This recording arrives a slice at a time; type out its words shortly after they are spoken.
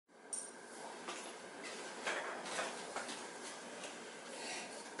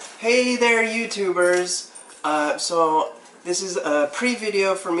Hey there, YouTubers! So this is a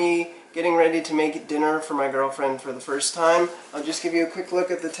pre-video for me getting ready to make dinner for my girlfriend for the first time. I'll just give you a quick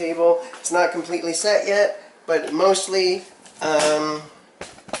look at the table. It's not completely set yet, but mostly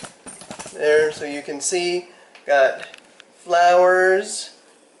there, so you can see. Got flowers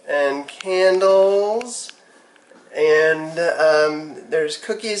and candles, and there's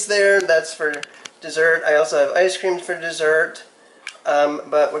cookies there. That's for dessert. I also have ice cream for dessert.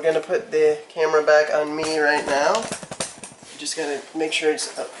 But we're going to put the camera back on me right now. Just got to make sure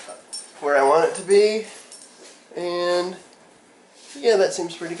it's up where I want it to be. And yeah, that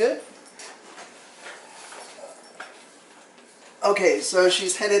seems pretty good. Okay, so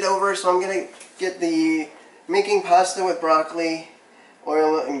she's headed over, so I'm going to get the making pasta with broccoli,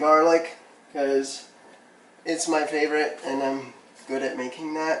 oil, and garlic, because it's my favorite and I'm good at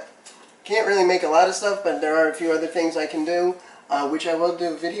making that. Can't really make a lot of stuff, but there are a few other things I can do. Which I will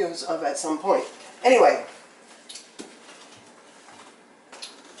do videos of at some point. Anyway.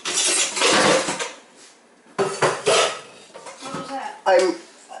 What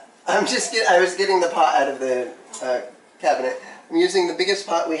was that? I was getting the pot out of the cabinet. I'm using the biggest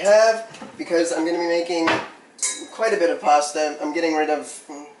pot we have because I'm going to be making quite a bit of pasta. I'm getting rid of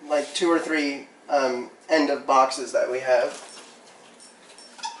like 2 or 3 end of boxes that we have.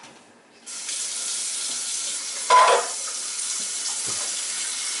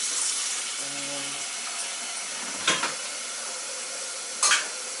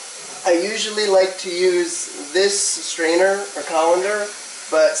 I usually like to use this strainer or colander,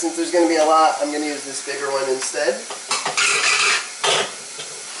 but since there's going to be a lot, I'm going to use this bigger one instead.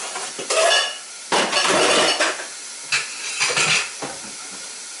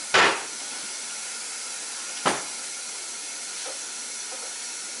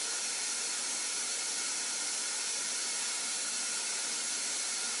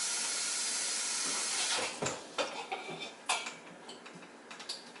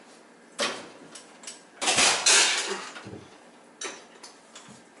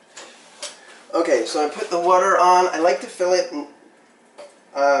 Okay, so I put the water on. I like to fill it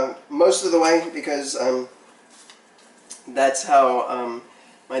most of the way because that's how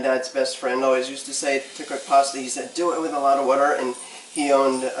my dad's best friend always used to say to cook pasta. He said, do it with a lot of water, and he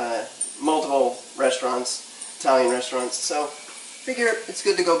owned multiple restaurants, Italian restaurants, so figure it's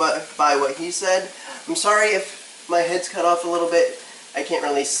good to go by what he said. I'm sorry if my head's cut off a little bit. I can't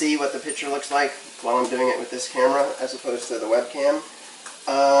really see what the picture looks like while I'm doing it with this camera as opposed to the webcam.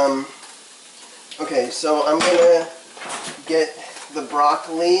 Okay, so I'm going to get the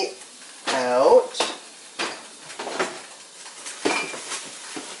broccoli out.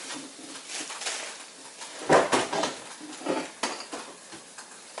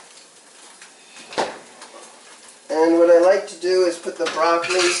 And what I like to do is put the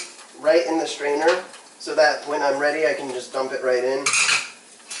broccoli right in the strainer so that when I'm ready I can just dump it right in.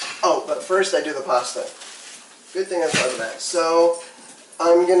 Oh, but first I do the pasta. Good thing I thought of that. So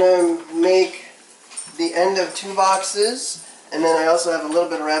I'm going to make the end of 2 boxes, and then I also have a little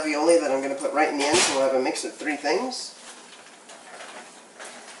bit of ravioli that I'm going to put right in the end, so we'll have a mix of 3 things.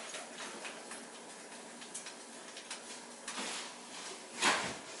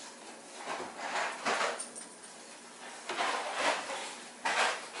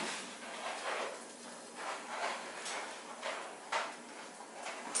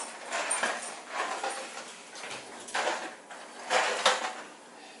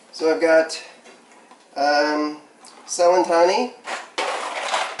 So I've got Salentani,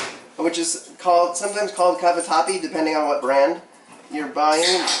 which is sometimes called cavatappi, depending on what brand you're buying,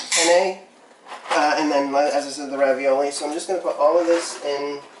 penne, and then, as I said, the ravioli. So I'm just going to put all of this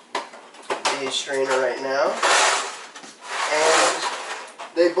in the strainer right now. And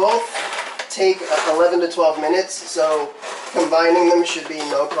they both take 11 to 12 minutes, so combining them should be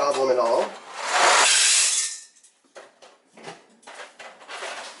no problem at all.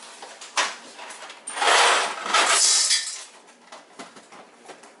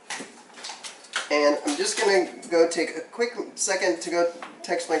 And I'm just going to go take a quick second to go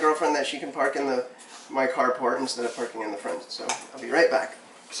text my girlfriend that she can park in my carport instead of parking in the front. So I'll be right back.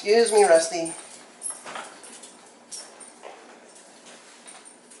 Excuse me, Rusty.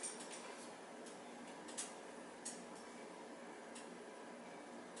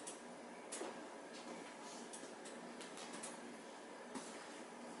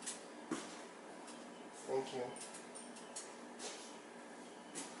 Thank you.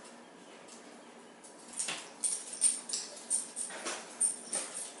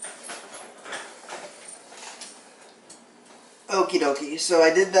 Okie dokie, so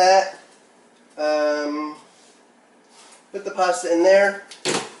I did that. Put the pasta in there.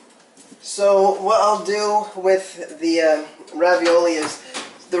 So what I'll do with the ravioli is,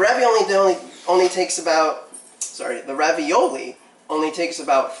 the ravioli only takes about, the ravioli only takes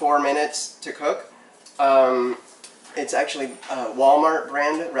about 4 minutes to cook. It's actually Walmart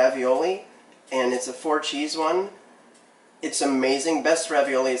brand ravioli, and it's a 4-cheese one. It's amazing, best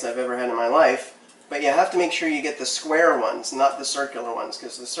raviolis I've ever had in my life. But you have to make sure you get the square ones, not the circular ones,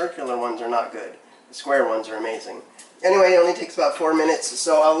 because the circular ones are not good. The square ones are amazing. Anyway, it only takes about 4 minutes,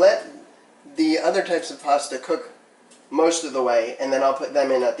 so I'll let the other types of pasta cook most of the way, and then I'll put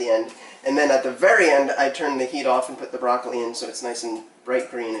them in at the end. And then at the very end, I turn the heat off and put the broccoli in so it's nice and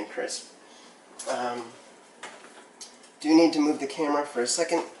bright green and crisp. Do need to move the camera for a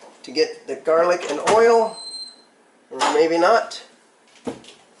second to get the garlic and oil, or maybe not.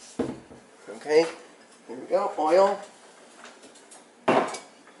 Okay, here we go, oil.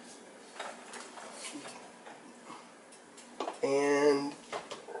 And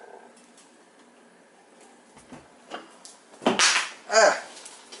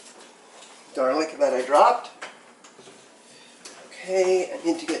garlic that I dropped. Okay, I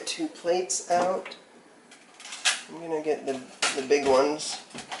need to get 2 plates out. I'm going to get the big ones.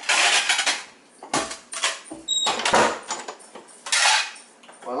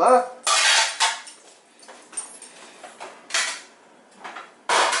 Voila!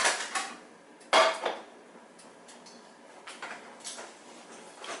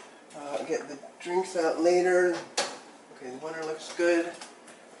 I'll get the drinks out later. Okay, the water looks good.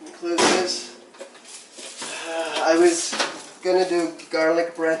 Close this. I was gonna do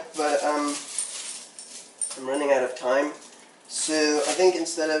garlic bread, but I'm running out of time. So I think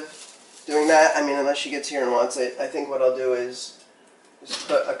instead of doing that, I mean, unless she gets here and wants it, I think what I'll do is just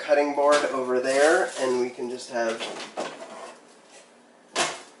put a cutting board over there, and we can just have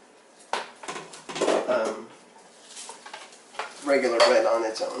regular bread on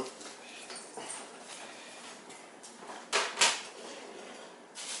its own.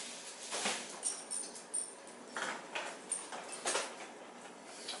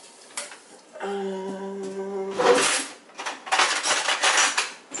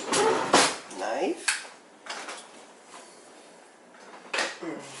 Knife.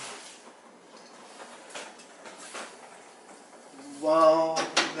 While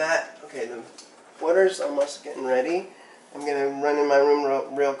okay, the water's almost getting ready. I'm gonna run in my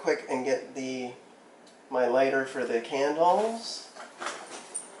room real quick and get my lighter for the candles.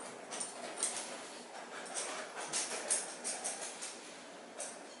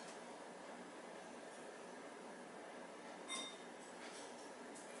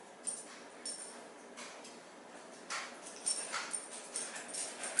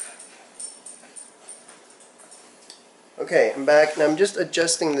 Okay, I'm back, and I'm just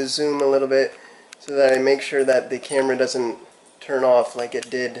adjusting the zoom a little bit so that I make sure that the camera doesn't turn off like it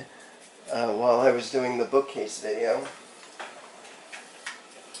did while I was doing the bookcase video.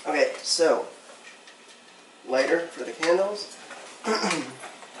 Okay, so, lighter for the candles.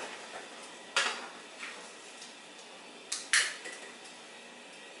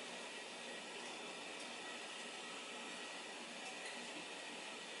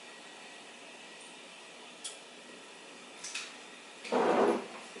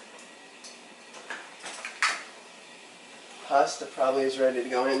 Pasta probably is ready to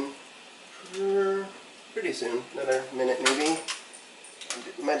go in pretty soon, another minute maybe.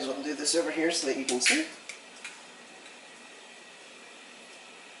 Might as well do this over here so that you can see.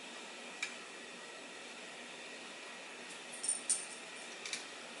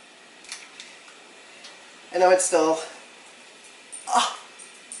 I know it's still,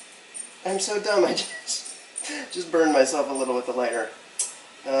 I'm so dumb, I just burned myself a little with the lighter.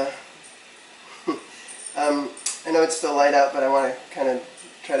 I know it's still light out, but I want to kind of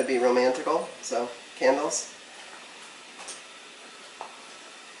try to be romantical, so candles.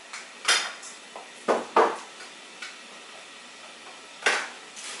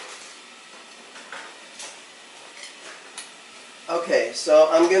 Okay, so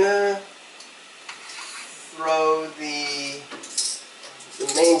I'm gonna throw the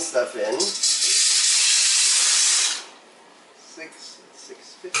main stuff in.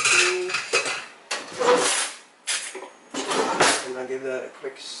 650. And I'll give that a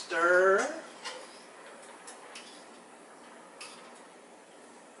quick stir.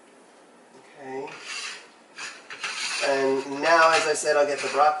 Okay. And now, as I said, I'll get the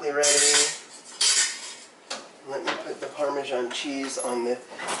broccoli ready. Let me put the Parmesan cheese on the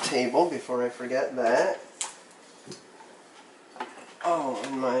table before I forget that. Oh,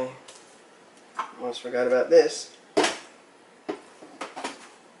 and almost forgot about this.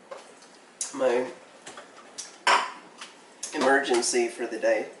 My emergency for the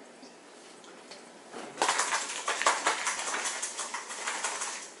day.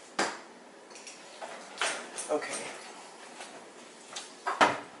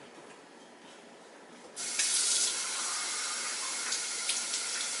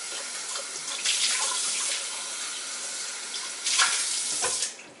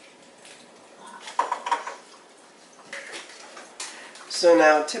 So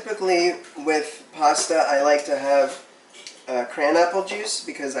now, typically with pasta, I like to have cran apple juice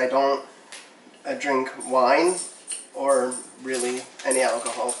because I don't drink wine or really any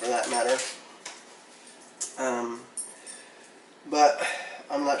alcohol for that matter. But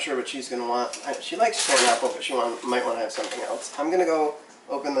I'm not sure what she's going to want. She likes cran apple, but she might want to have something else. I'm going to go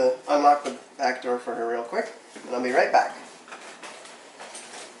unlock the back door for her real quick, and I'll be right back.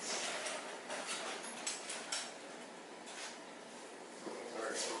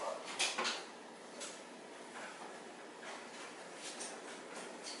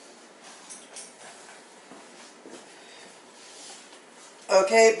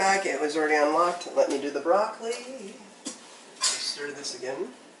 Okay, back. It was already unlocked. Let me do the broccoli. Stir this again.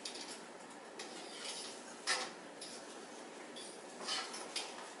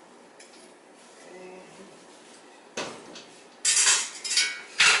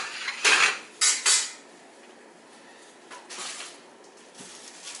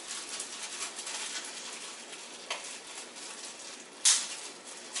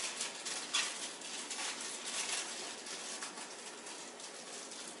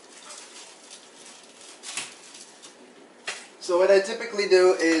 So what I typically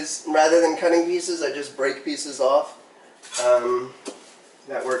do is, rather than cutting pieces, I just break pieces off.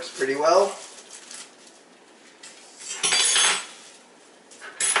 That works pretty well.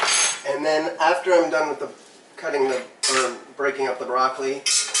 And then after I'm done with the breaking up the broccoli,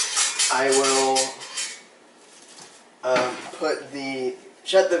 I will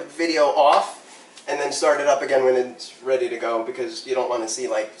shut the video off and then start it up again when it's ready to go, because you don't want to see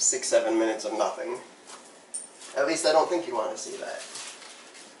like 6-7 minutes of nothing. At least I don't think you want to see that.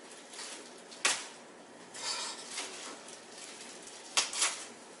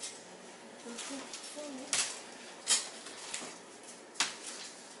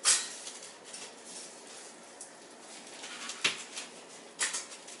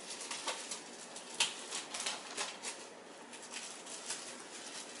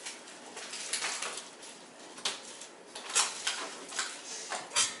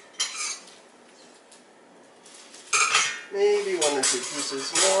 Maybe 1 or 2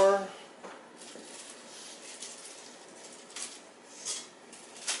 pieces more.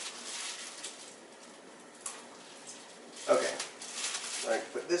 Okay, so I can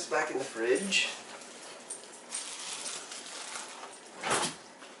put this back in the fridge.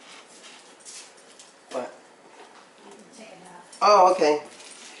 What? Oh, okay.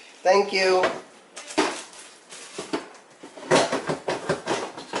 Thank you.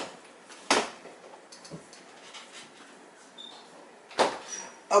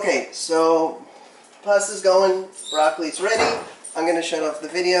 Okay, so pasta's going, broccoli's ready. I'm going to shut off the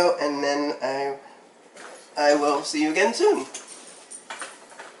video, and then I will see you again soon.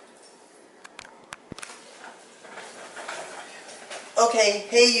 Okay,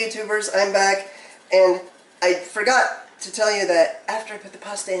 hey YouTubers, I'm back, and I forgot to tell you that after I put the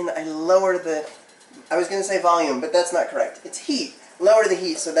pasta in, I lower the, I was going to say volume, but that's not correct. It's heat. Lower the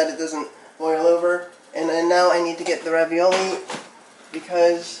heat so that it doesn't boil over, and then now I need to get the ravioli,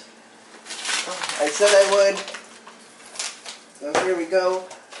 because I said I would. So here we go.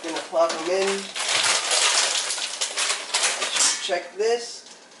 I'm going to plop them in. I should check this.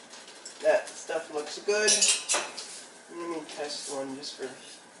 That stuff looks good. Let me test one just for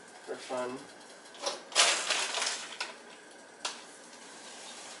fun.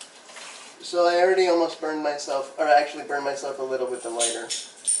 So I already almost burned myself, or actually burned myself a little with the lighter.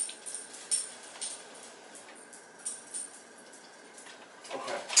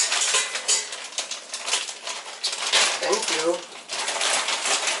 Okay. Thank you.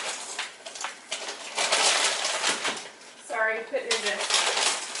 Sorry, couldn't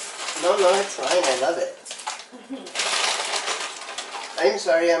resist. No, it's fine. I love it. I'm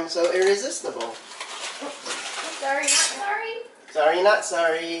sorry, I'm so irresistible. Sorry, not sorry. Sorry, not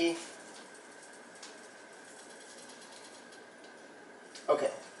sorry.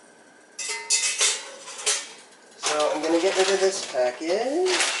 Okay. So I'm going to get rid of this package.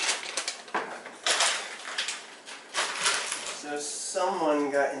 So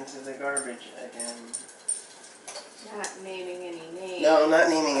someone got into the garbage again. Not naming any names. No, not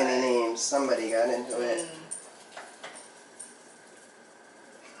naming any names. Somebody got into it.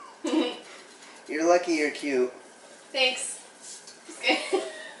 You're lucky you're cute. Thanks.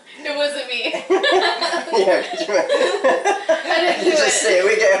 It wasn't me. Yeah, could you I didn't do just it. say, I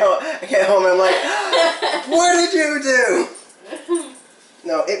get home and I'm like, what did you do?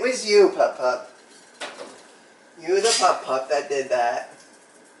 No, it was you, Pup Pup. You the Pup Pup that did that.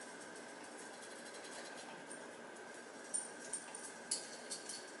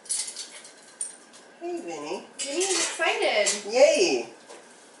 Hey, Hey, Vinny. Vinny's excited. Yay!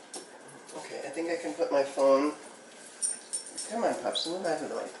 Okay, I think I can put my phone... Come on, Pops, move out of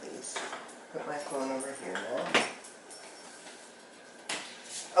the way, please. Put my phone over here now.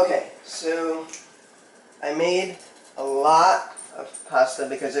 Okay, so I made a lot of pasta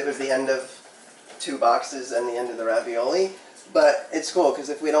because it was the end of 2 boxes and the end of the ravioli. But it's cool because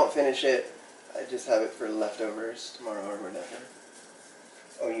if we don't finish it, I just have it for leftovers tomorrow or whatever.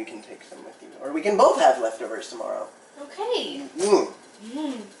 Or you can take some with you. Or we can both have leftovers tomorrow. Okay. You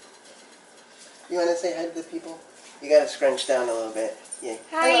want to say hi to the people? You got to scrunch down a little bit. Yeah.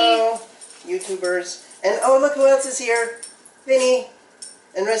 Hi. Hello, YouTubers. And oh, look who else is here. Vinny.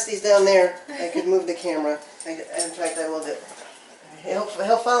 And Rusty's down there. I could move the camera. In fact, I will do.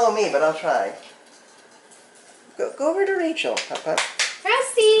 He'll follow me, but I'll try. Go over to Rachel. Pop.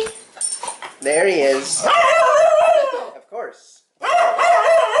 Rusty. There he is. Of course.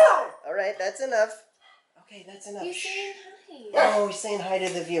 All right, that's enough. Okay, that's enough. He's saying hi. Oh, he's saying hi to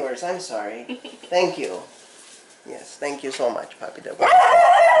the viewers. I'm sorry. Thank you. Yes, thank you so much, Papi Double.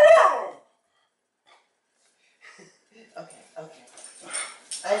 Okay.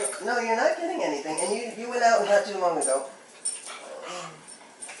 No, you're not getting anything, and you went out not too long ago.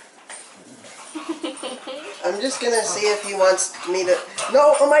 I'm just gonna see if he wants me to...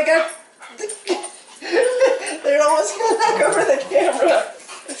 No, oh my God! They're almost gonna knock over the camera.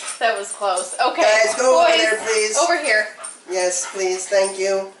 That was close. Okay. Guys, go Boys, over there, please. Over here. Yes, please, thank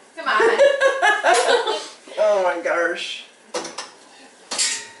you. Come on. Oh my gosh.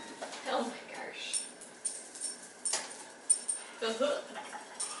 Oh my gosh.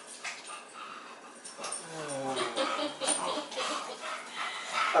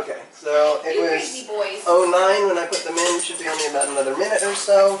 Okay, so it You was crazy boys. 09 when I put them in. Should be only about another minute or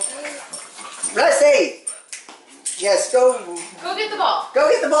so. Rusty! Yes, go. Go get the ball. Go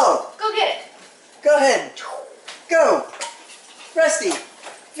get the ball. Go get it. Go ahead. Go. Rusty.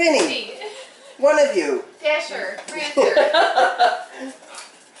 Vinny. See. One of you. Dasher. Prancer.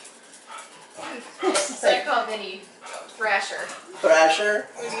 So I call Vinny Thrasher. Thrasher.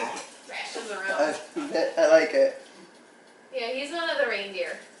 When he thrashes around. I like it. Yeah, he's one of the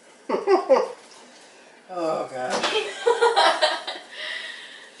reindeer. Oh gosh.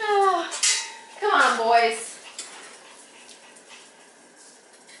 Oh, come on, boys.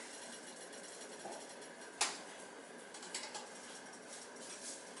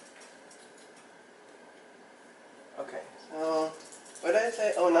 Okay, so what did I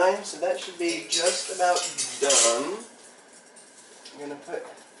say? 09, so that should be just about done. I'm gonna put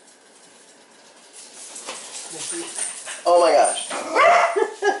the heat. Oh my gosh.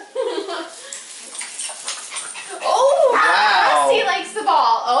 Oh, Wow. Rusty likes the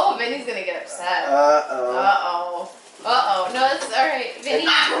ball. Oh, Vinny's gonna get upset. Uh-oh. Uh-oh, no, it's alright. Vinny.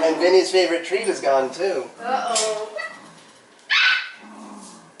 And Vinny's favorite treat is gone too. Uh-oh.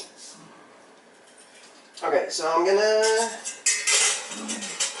 Okay, so I'm gonna...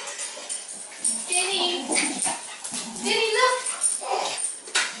 Vinny, look.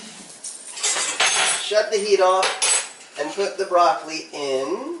 shut the heat off and put the broccoli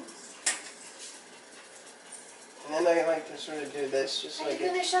in. And then I like to sort of do this just How like are you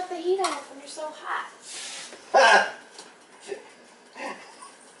gonna shut the heat off when you're so hot? I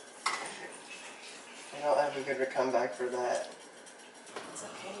don't have a good comeback for that. It's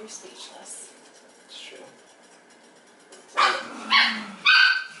okay, you're speechless. It's true.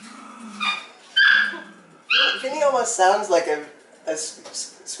 Vinny almost sounds like a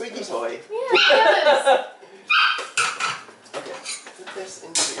squeaky toy. Yeah, it does. Okay, put this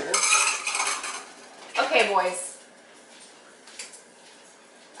in here. Okay, boys.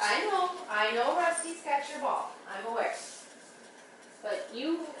 I know Rusty's got your ball. I'm aware. But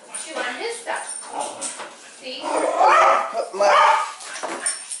you chew on his stuff. See? Put my...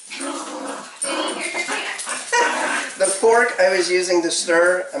 Vinny, here's your chance. The fork I was using to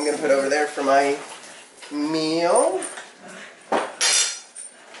stir, I'm going to put over there for my meal.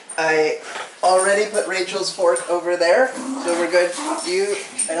 I already put Rachel's fork over there, so we're good.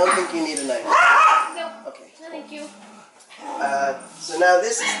 I don't think you need a knife. Nope. Okay. No, thank you. So now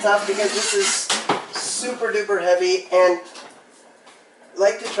this is tough because this is super duper heavy, and I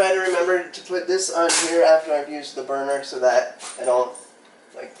like to try to remember to put this on here after I've used the burner so that I don't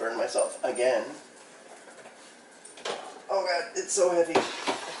like burn myself again. Oh god, it's so heavy.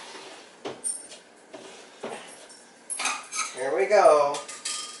 Here we go.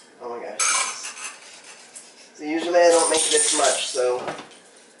 Oh my gosh. So usually I don't make this much, so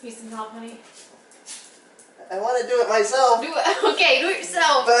Need some help, honey? I want to do it myself. Okay, do it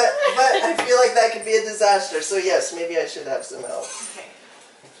yourself. But I feel like that could be a disaster. So yes, maybe I should have some help. Okay.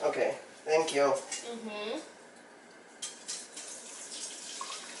 Okay. Thank you. Mm-hmm.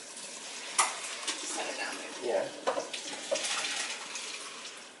 Set it down there. Yeah.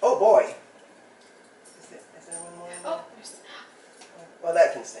 Oh boy. Is there one more in there? Oh, there's... Well,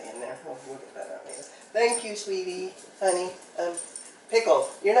 that can stay in there. We'll get that out later. Thank you, sweetie. Honey. Pickle.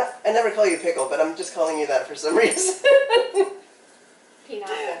 You're not... I never call you Pickle, but I'm just calling you that for some reason.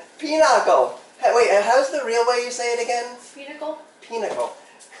 Pinnacle. Pinnacle. Wait, how's the real way you say it again? Pinnacle? Pinnacle.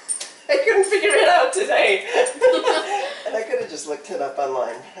 I couldn't figure it out today. And I could have just looked it up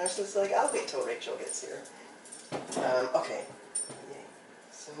online. I was just like, I'll wait till Rachel gets here. Okay.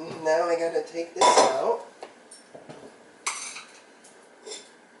 So now I gotta take this out.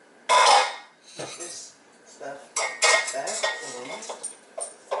 Put this stuff back in.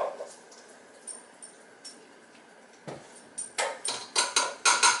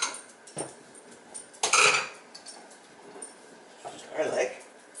 Garlic.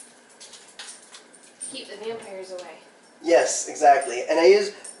 Keep the vampires away. Yes, exactly. And I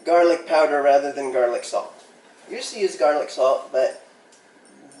use garlic powder rather than garlic salt. I used to use garlic salt, but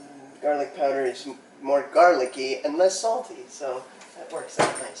garlic powder is more garlicky and less salty, so that works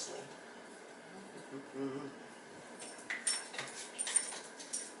out nicely.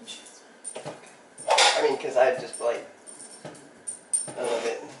 I mean, because I just like, I love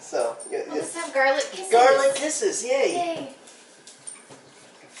it. So, Let's have garlic kisses. Garlic kisses, yay!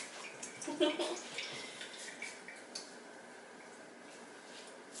 Yay.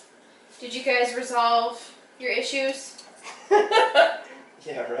 Did you guys resolve your issues?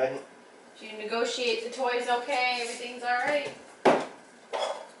 Yeah, right. Did you negotiate the toys okay? Everything's alright?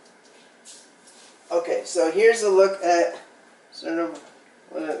 Okay, so here's a look at sort of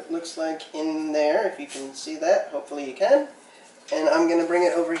what it looks like in there, if you can see that. Hopefully you can. And I'm going to bring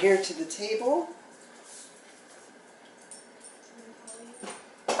it over here to the table.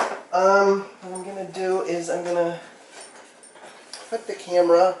 What I'm going to do is I'm going to put the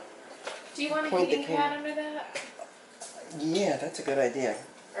camera... Do you want a Point the heating pad under that? Yeah, that's a good idea.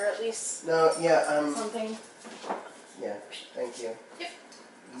 Or at least No, yeah, something? yeah, thank you. Yep.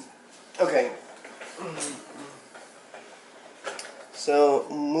 Okay. So,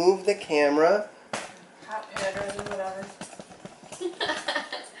 move the camera. Hot pad or whatever.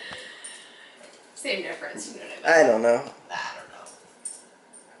 Same difference, you know what I mean? I don't know. I don't know.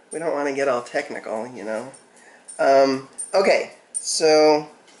 We don't want to get all technical, you know. Okay, so...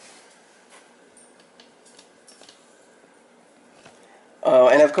 Oh,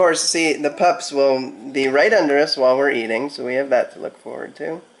 and of course, see, the pups will be right under us while we're eating, so we have that to look forward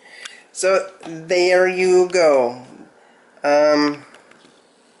to. So, there you go.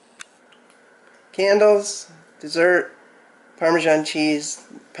 Candles, dessert, Parmesan cheese,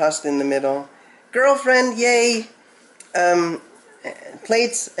 pasta in the middle. Girlfriend, yay!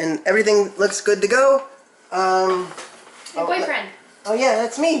 Plates, and everything looks good to go. Your boyfriend. Oh yeah,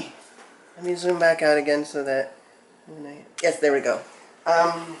 that's me. Let me zoom back out again so that... Yes, there we go.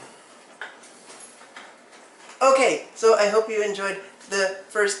 Okay, so I hope you enjoyed the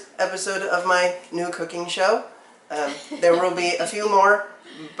first episode of my new cooking show. There will be a few more,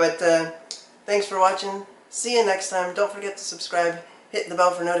 but thanks for watching. See you next time. Don't forget to subscribe, hit the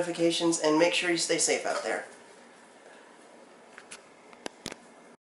bell for notifications, and make sure you stay safe out there.